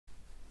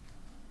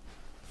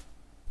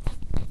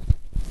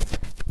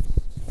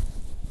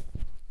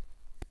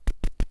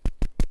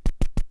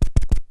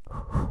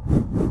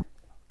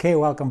Okay,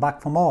 welcome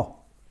back for more.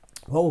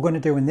 What we're going to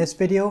do in this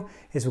video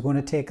is we're going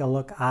to take a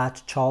look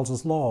at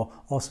Charles's law,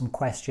 or some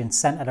questions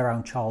centered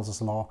around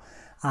Charles's law.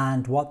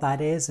 And what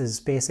that is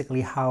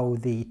basically how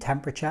the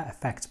temperature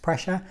affects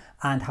pressure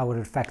and how it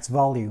affects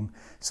volume.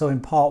 So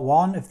in part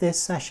one of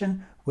this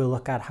session, we'll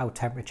look at how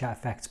temperature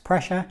affects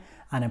pressure,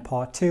 and in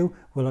part two,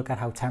 we'll look at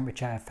how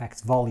temperature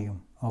affects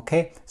volume.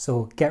 Okay,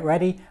 so get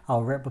ready,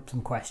 I'll rip up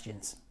some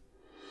questions.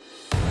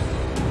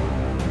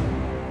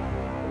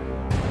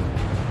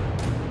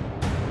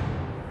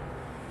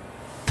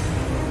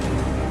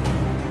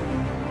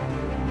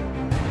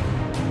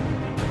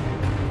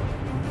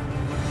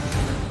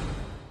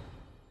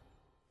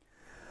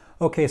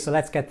 Okay, so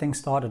let's get things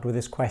started with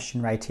this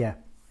question right here.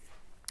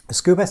 A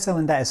scuba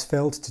cylinder is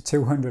filled to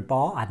 200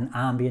 bar at an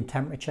ambient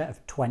temperature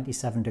of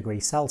 27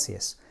 degrees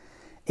Celsius.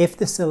 If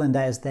the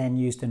cylinder is then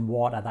used in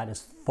water that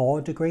is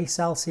 4 degrees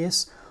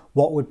Celsius,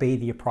 what would be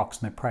the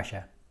approximate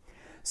pressure?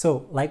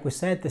 So, like we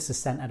said, this is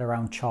centered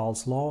around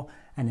Charles' law,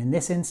 and in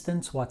this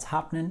instance, what's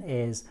happening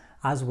is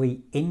as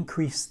we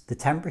increase the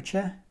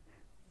temperature,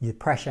 the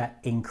pressure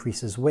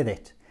increases with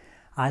it.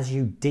 As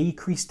you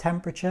decrease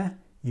temperature,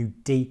 you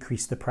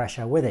decrease the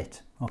pressure with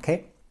it,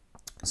 okay?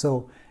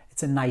 So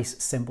it's a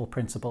nice simple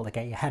principle to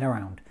get your head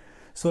around.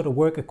 So to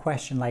work a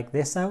question like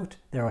this out,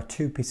 there are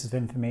two pieces of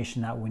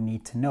information that we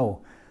need to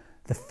know.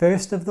 The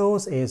first of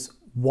those is,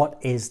 what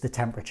is the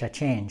temperature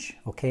change,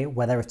 okay?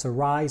 Whether it's a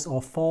rise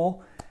or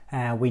fall,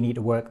 we need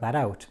to work that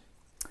out.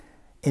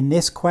 In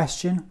this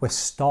question, we're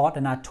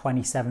starting at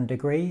 27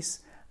 degrees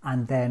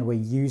and then we're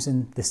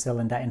using the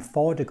cylinder in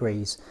 4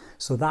 degrees.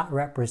 So that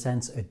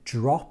represents a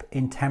drop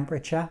in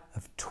temperature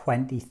of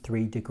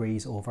 23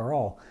 degrees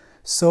overall.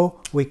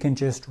 So we can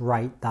just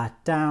write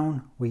that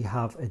down. We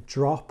have a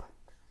drop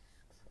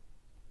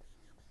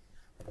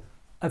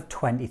of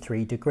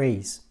 23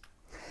 degrees.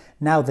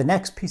 Now the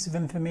next piece of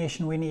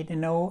information we need to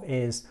know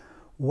is,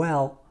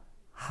 well,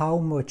 how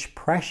much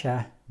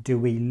pressure do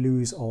we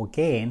lose or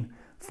gain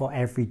for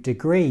every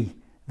degree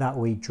that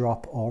we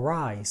drop or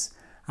rise?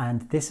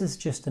 And this is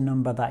just a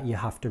number that you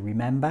have to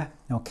remember,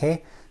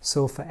 okay?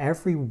 So for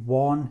every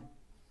 1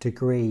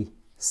 degree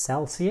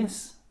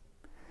Celsius,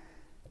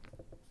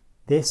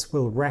 this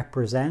will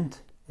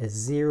represent a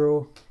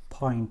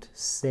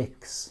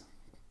 0.6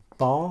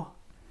 bar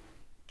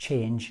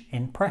change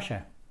in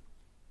pressure.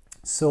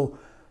 So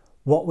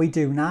what we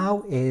do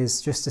now is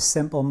just a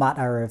simple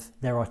matter of,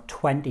 there are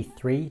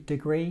 23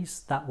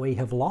 degrees that we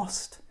have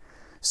lost.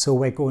 So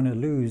we're going to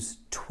lose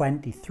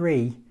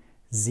 23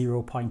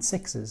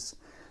 0.6s.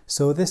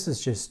 So this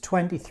is just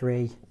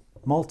 23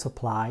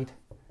 multiplied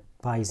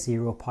by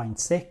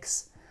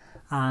 0.6.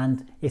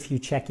 And if you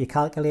check your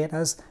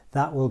calculators,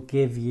 that will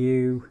give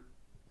you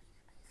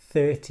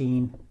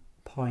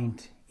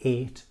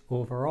 13.8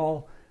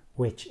 overall,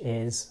 which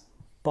is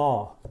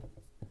bar.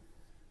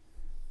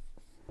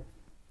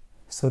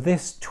 So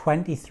this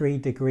 23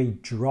 degree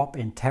drop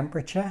in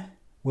temperature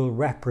will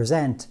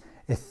represent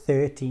a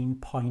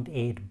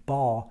 13.8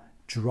 bar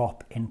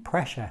drop in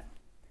pressure.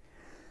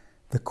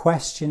 The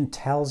question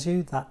tells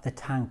you that the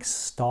tank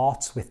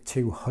starts with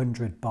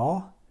 200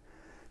 bar.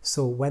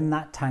 So when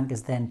that tank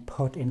is then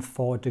put in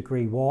 4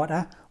 degree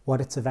water, what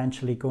it's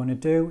eventually going to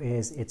do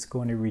is it's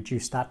going to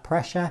reduce that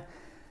pressure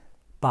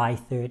by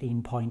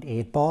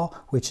 13.8 bar,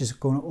 which is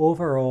going to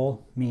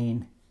overall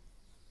mean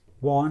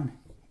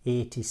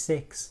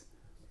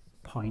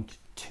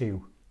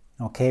 186.2.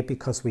 Okay,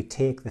 because we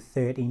take the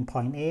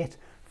 13.8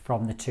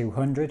 from the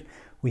 200.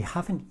 We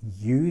haven't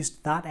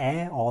used that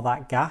air or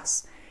that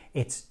gas.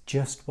 It's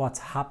just what's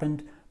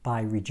happened by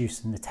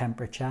reducing the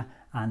temperature,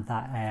 and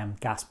that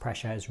gas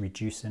pressure is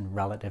reducing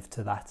relative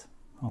to that.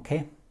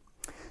 Okay,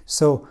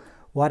 so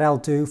what I'll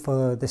do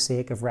for the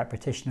sake of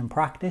repetition and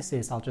practice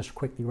is I'll just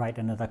quickly write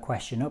another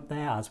question up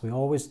there, as we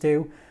always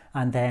do,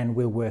 and then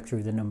we'll work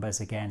through the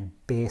numbers again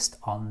based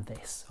on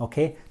this.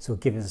 Okay, so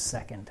give us a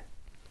second.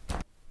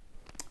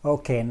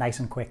 Okay, nice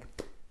and quick.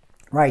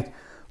 Right,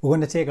 we're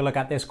going to take a look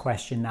at this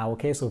question now.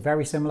 Okay, so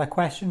very similar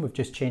question, we've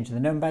just changed the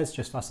numbers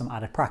just for some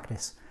added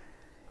practice.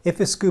 If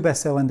a scuba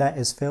cylinder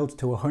is filled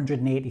to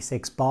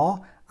 186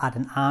 bar at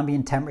an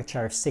ambient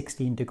temperature of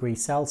 16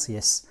 degrees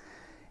Celsius,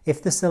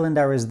 if the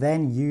cylinder is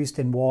then used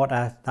in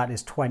water that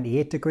is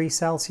 28 degrees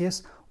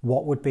Celsius,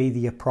 what would be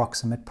the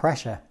approximate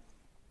pressure?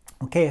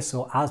 Okay,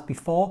 so as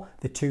before,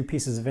 the two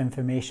pieces of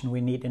information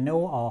we need to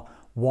know are,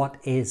 what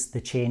is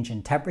the change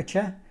in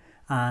temperature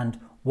and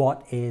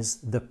what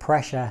is the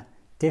pressure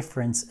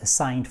difference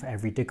assigned for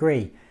every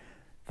degree.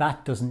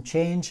 That doesn't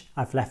change.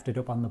 I've left it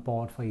up on the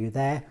board for you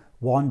there.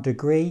 1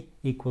 degree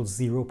equals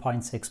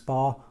 0.6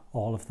 bar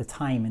all of the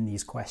time in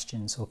these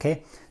questions,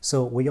 okay?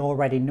 So we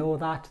already know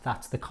that,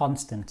 that's the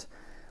constant.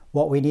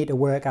 What we need to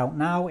work out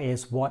now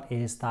is, what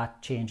is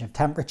that change of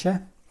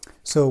temperature?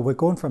 So we're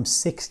going from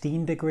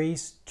 16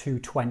 degrees to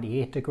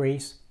 28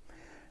 degrees.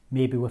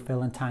 Maybe we're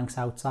filling tanks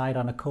outside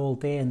on a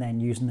cold day and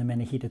then using them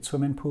in a heated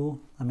swimming pool.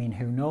 I mean,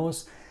 who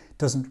knows?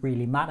 Doesn't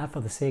really matter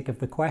for the sake of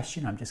the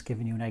question. I'm just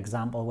giving you an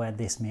example where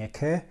this may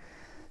occur.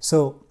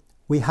 So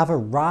we have a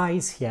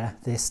rise here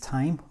this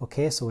time,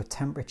 okay, so a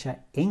temperature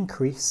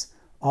increase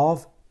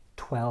of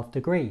 12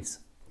 degrees.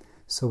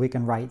 So we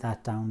can write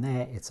that down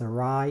there. It's a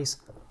rise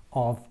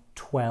of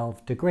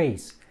 12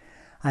 degrees.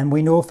 And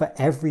we know for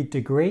every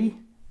degree,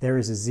 there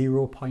is a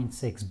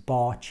 0.6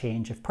 bar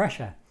change of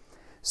pressure.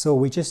 So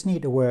we just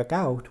need to work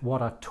out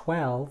what are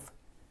 12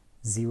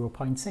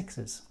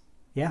 0.6s.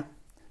 Yeah?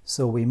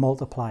 So we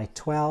multiply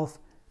 12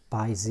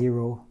 by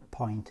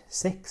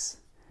 0.6,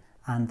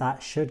 and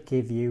that should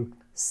give you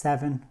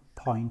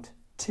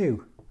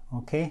 7.2.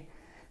 Okay?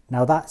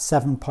 Now that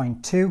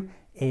 7.2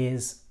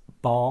 is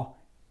bar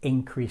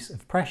increase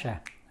of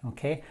pressure.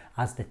 Okay?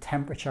 As the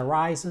temperature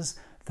rises,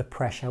 the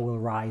pressure will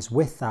rise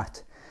with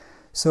that.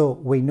 So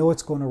we know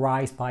it's going to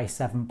rise by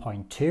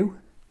 7.2.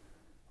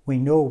 We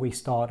know we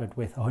started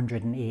with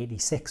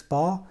 186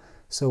 bar,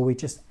 so we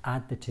just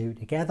add the two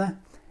together,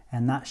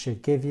 and that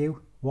should give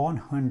you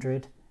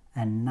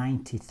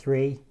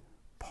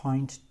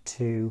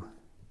 193.2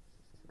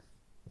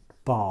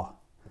 bar.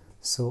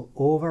 So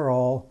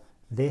overall,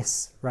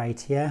 this right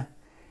here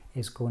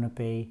is going to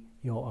be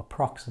your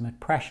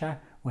approximate pressure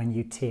when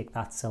you take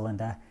that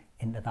cylinder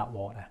into that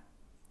water.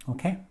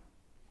 Okay?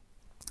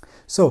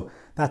 So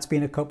that's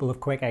been a couple of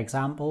quick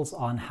examples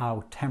on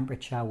how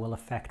temperature will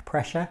affect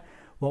pressure.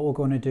 What we're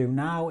going to do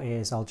now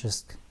is I'll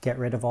just get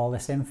rid of all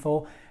this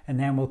info, and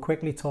then we'll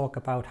quickly talk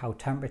about how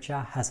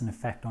temperature has an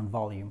effect on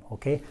volume.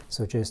 Okay,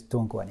 so just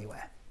don't go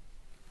anywhere.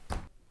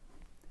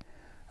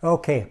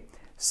 Okay,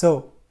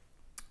 so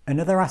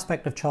another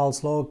aspect of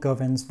Charles' law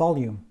governs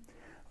volume.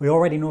 We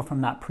already know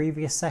from that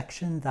previous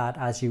section that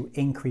as you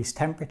increase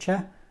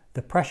temperature,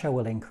 the pressure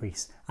will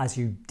increase. As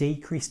you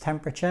decrease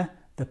temperature,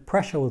 the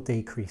pressure will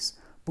decrease.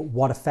 But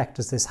what effect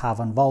does this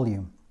have on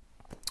volume?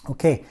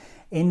 Okay,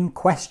 in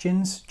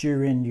questions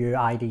during your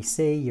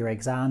IDC, your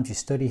exams, your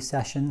study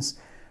sessions,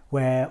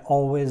 we're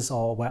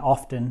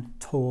often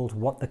told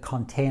what the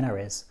container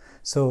is.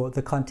 So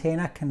the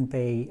container can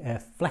be a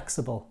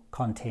flexible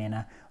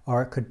container,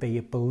 or it could be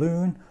a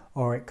balloon,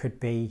 or it could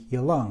be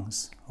your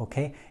lungs.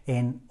 Okay,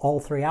 in all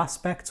three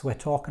aspects, we're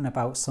talking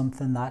about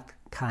something that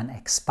can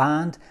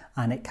expand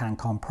and it can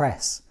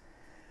compress.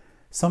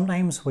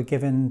 Sometimes we're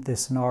given the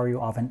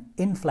scenario of an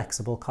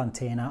inflexible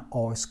container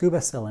or a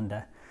scuba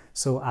cylinder.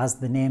 So as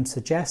the name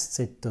suggests,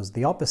 it does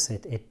the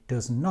opposite. It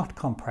does not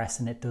compress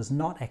and it does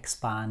not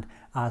expand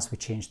as we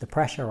change the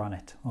pressure on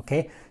it.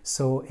 Okay,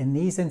 so in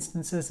these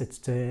instances,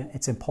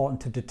 it's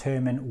important to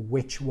determine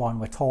which one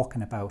we're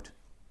talking about.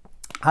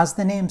 As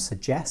the name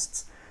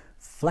suggests,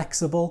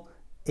 flexible,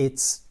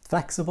 it's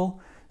flexible,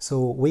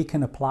 so we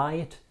can apply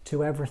it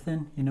to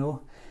everything, you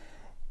know.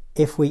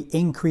 If we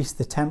increase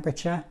the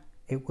temperature,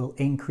 it will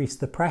increase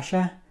the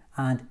pressure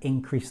and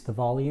increase the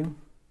volume.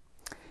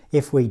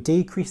 If we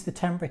decrease the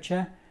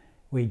temperature,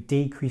 we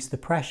decrease the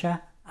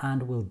pressure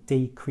and will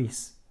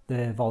decrease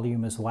the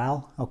volume as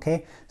well.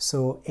 Okay,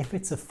 so if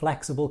it's a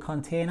flexible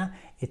container,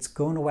 it's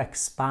going to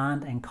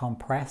expand and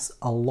compress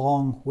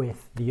along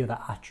with the other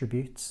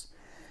attributes.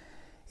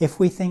 If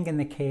we think in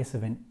the case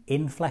of an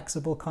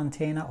inflexible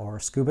container or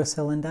a scuba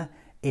cylinder,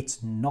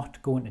 it's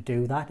not going to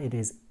do that. It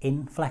is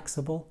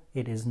inflexible.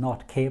 It is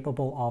not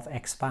capable of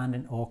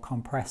expanding or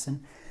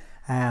compressing.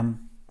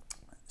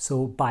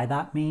 So by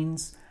that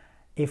means,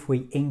 if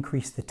we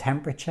increase the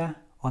temperature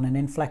on an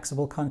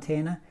inflexible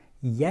container,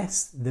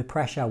 yes, the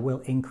pressure will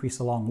increase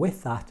along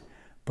with that,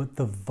 but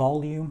the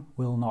volume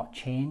will not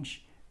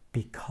change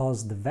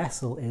because the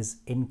vessel is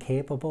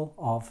incapable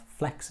of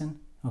flexing.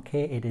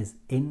 Okay, it is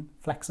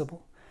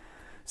inflexible.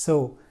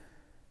 So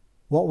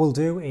what we'll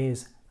do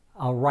is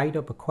I'll write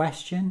up a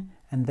question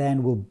and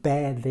then we'll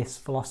bear this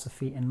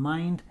philosophy in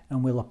mind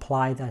and we'll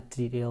apply that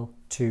detail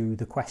to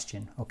the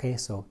question. Okay,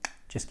 so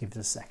just give us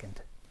a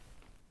second.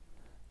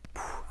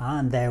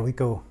 And there we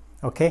go.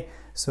 Okay,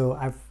 so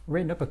I've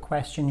written up a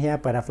question here,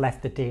 but I've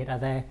left the data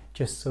there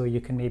just so you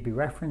can maybe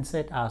reference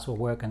it as we're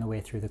working our way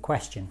through the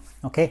question.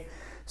 Okay,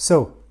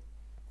 so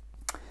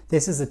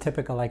this is a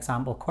typical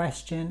example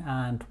question,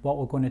 and what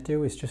we're going to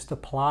do is just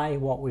apply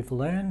what we've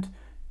learned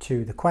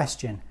to the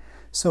question.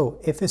 So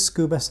if a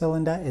scuba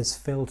cylinder is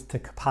filled to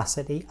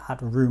capacity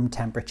at room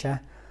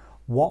temperature,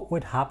 what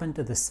would happen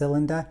to the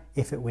cylinder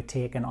if it were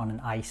taken on an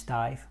ice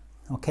dive?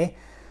 Okay,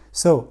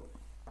 so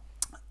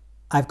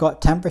I've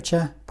got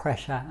temperature,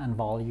 pressure and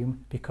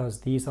volume because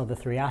these are the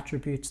three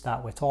attributes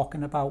that we're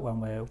talking about when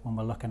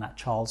we're looking at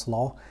Charles'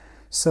 law.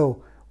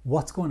 So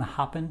what's going to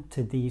happen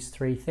to these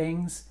three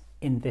things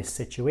in this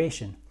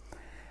situation?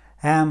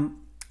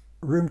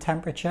 Room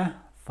temperature,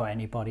 for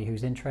anybody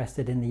who's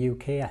interested in the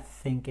UK, I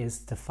think is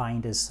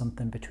defined as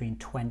something between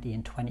 20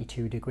 and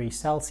 22 degrees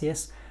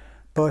Celsius.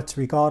 But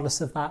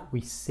regardless of that,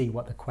 we see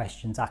what the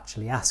question's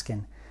actually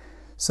asking.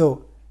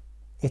 So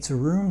it's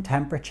room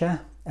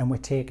temperature and we're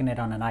taking it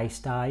on an ice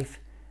dive.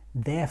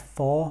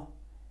 Therefore,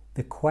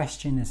 the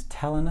question is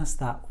telling us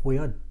that we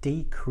are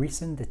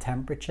decreasing the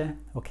temperature.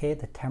 Okay,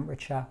 the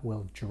temperature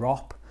will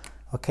drop.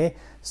 Okay,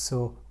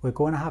 so we're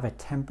going to have a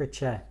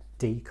temperature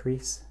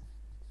decrease.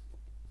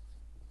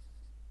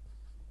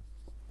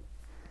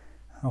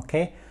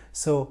 Okay,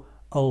 so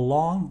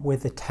along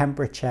with the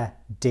temperature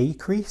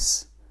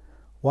decrease,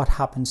 what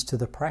happens to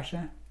the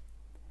pressure?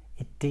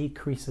 It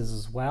decreases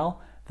as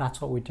well.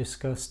 That's what we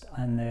discussed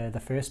in the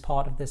first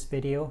part of this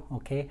video,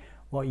 okay?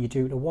 What you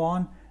do to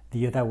one,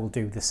 the other will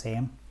do the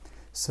same.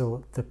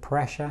 So the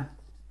pressure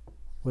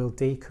will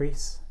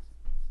decrease.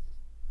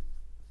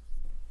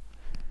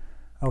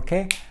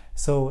 Okay,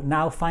 so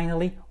now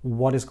finally,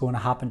 what is going to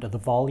happen to the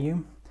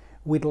volume?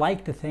 We'd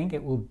like to think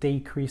it will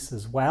decrease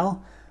as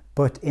well,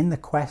 but in the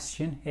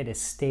question, it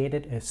is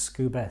stated a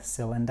scuba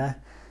cylinder.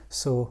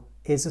 So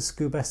is a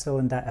scuba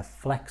cylinder a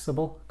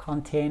flexible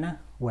container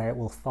where it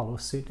will follow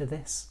suit to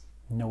this?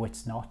 No,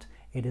 it's not.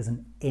 It is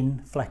an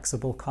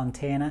inflexible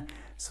container.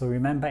 So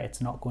remember,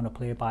 it's not going to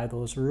play by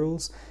those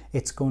rules.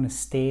 It's going to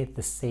stay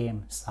the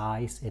same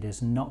size. It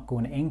is not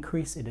going to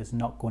increase. It is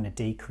not going to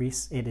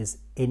decrease. It is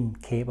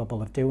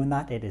incapable of doing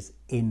that. It is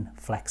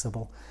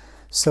inflexible.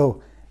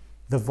 So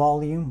the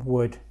volume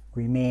would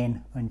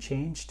remain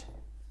unchanged.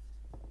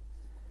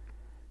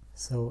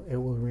 So it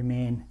will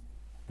remain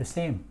the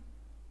same.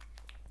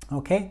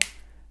 Okay,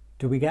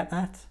 do we get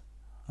that?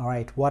 All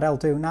right, what I'll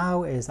do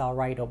now is I'll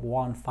write up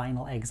one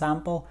final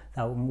example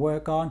that we can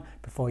work on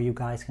before you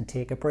guys can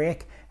take a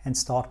break and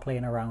start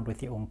playing around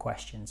with your own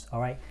questions.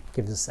 All right,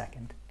 give us a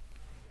second.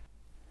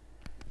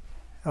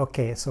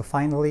 Okay, so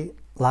finally,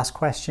 last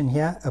question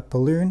here. A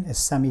balloon is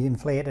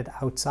semi-inflated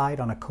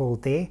outside on a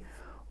cold day.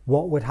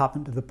 What would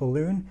happen to the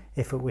balloon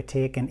if it were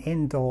taken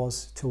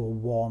indoors to a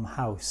warm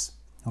house?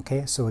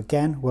 Okay, so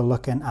again, we're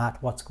looking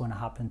at what's going to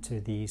happen to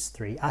these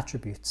three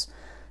attributes.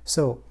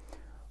 So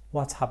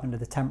what's happened to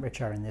the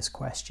temperature in this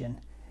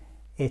question?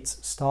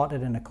 It's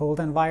started in a cold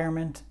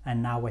environment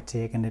and now we're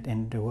taking it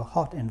into a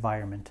hot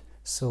environment.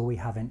 So we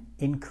have an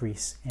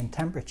increase in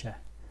temperature.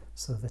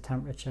 So the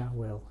temperature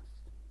will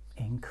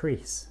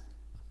increase.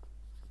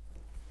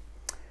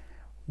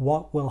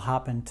 What will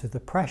happen to the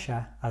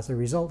pressure as a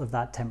result of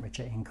that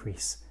temperature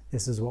increase?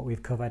 This is what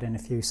we've covered in a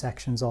few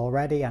sections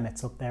already, and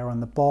it's up there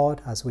on the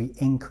board. As we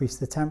increase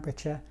the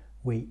temperature,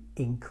 we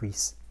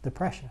increase the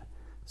pressure.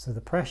 So the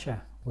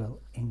pressure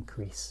will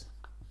increase.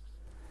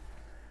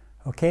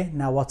 Okay,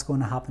 now what's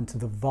going to happen to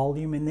the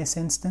volume in this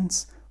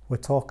instance? We're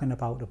talking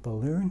about a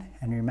balloon,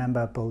 and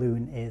remember, a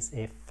balloon is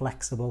a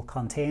flexible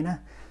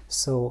container.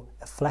 So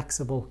a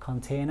flexible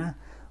container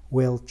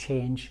will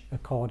change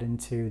according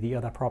to the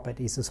other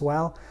properties as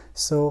well.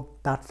 So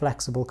that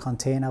flexible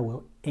container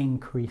will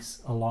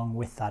increase along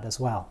with that as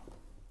well.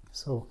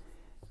 So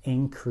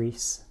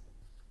increase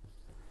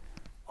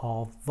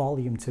of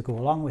volume to go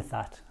along with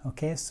that.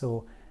 Okay,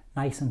 so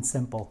nice and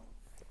simple.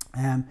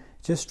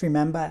 Just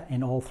remember,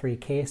 in all three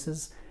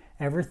cases,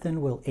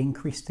 everything will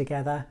increase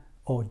together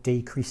or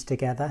decrease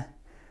together,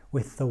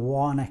 with the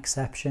one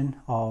exception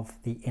of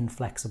the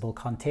inflexible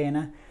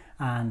container,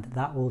 and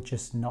that will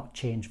just not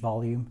change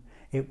volume.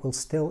 It will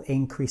still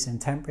increase in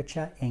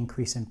temperature,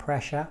 increase in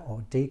pressure,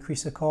 or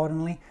decrease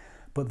accordingly,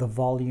 but the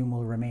volume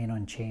will remain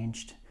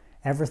unchanged.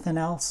 Everything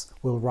else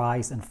will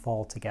rise and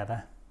fall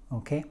together.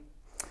 Okay,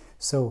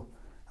 so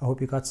I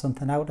hope you got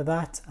something out of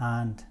that,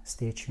 and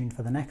stay tuned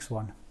for the next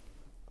one.